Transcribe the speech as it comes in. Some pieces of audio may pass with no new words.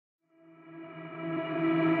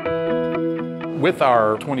With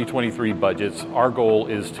our 2023 budgets, our goal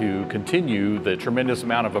is to continue the tremendous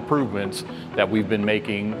amount of improvements that we've been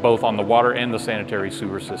making both on the water and the sanitary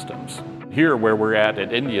sewer systems. Here where we're at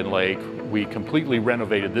Indian Lake, we completely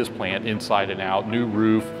renovated this plant inside and out, new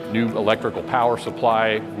roof, new electrical power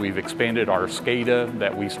supply. We've expanded our SCADA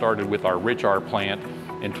that we started with our Richard plant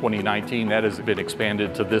in 2019. That has been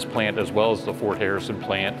expanded to this plant as well as the Fort Harrison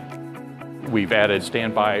plant. We've added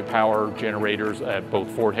standby power generators at both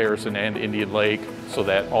Fort Harrison and Indian Lake so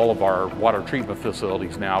that all of our water treatment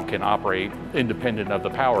facilities now can operate independent of the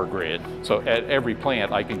power grid. So at every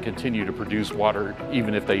plant I can continue to produce water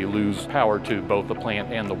even if they lose power to both the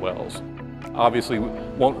plant and the wells. Obviously, we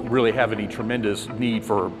won't really have any tremendous need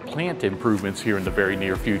for plant improvements here in the very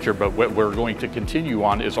near future, but what we're going to continue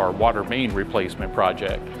on is our water main replacement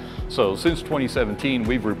project. So since 2017,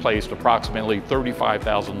 we've replaced approximately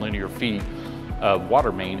 35,000 linear feet of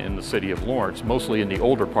water main in the city of Lawrence, mostly in the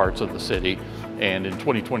older parts of the city. And in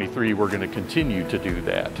 2023, we're going to continue to do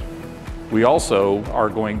that. We also are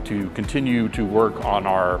going to continue to work on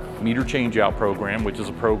our meter change-out program, which is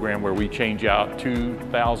a program where we change out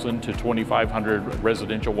 2,000 to 2,500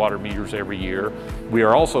 residential water meters every year. We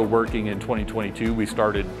are also working in 2022, we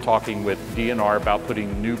started talking with DNR about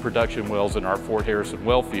putting new production wells in our Fort Harrison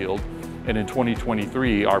well field. And in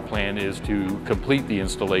 2023, our plan is to complete the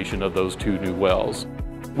installation of those 2 new wells.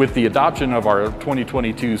 With the adoption of our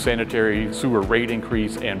 2022 sanitary sewer rate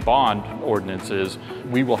increase and bond ordinances,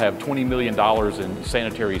 we will have $20 million in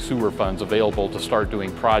sanitary sewer funds available to start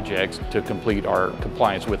doing projects to complete our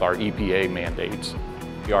compliance with our EPA mandates.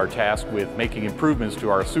 We are tasked with making improvements to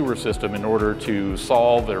our sewer system in order to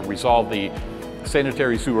solve or resolve the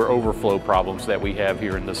sanitary sewer overflow problems that we have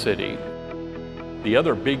here in the city. The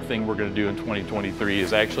other big thing we're going to do in 2023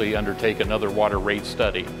 is actually undertake another water rate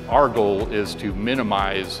study. Our goal is to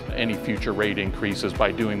minimize any future rate increases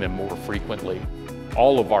by doing them more frequently.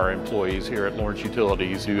 All of our employees here at Lawrence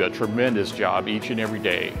Utilities do a tremendous job each and every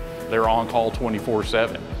day. They're on call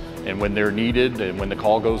 24/7. And when they're needed and when the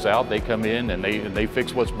call goes out, they come in and they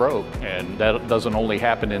fix what's broke. And that doesn't only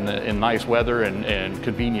happen in nice weather and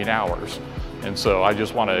convenient hours. And so I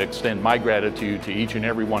just want to extend my gratitude to each and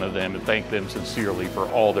every one of them and thank them sincerely for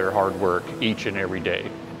all their hard work each and every day.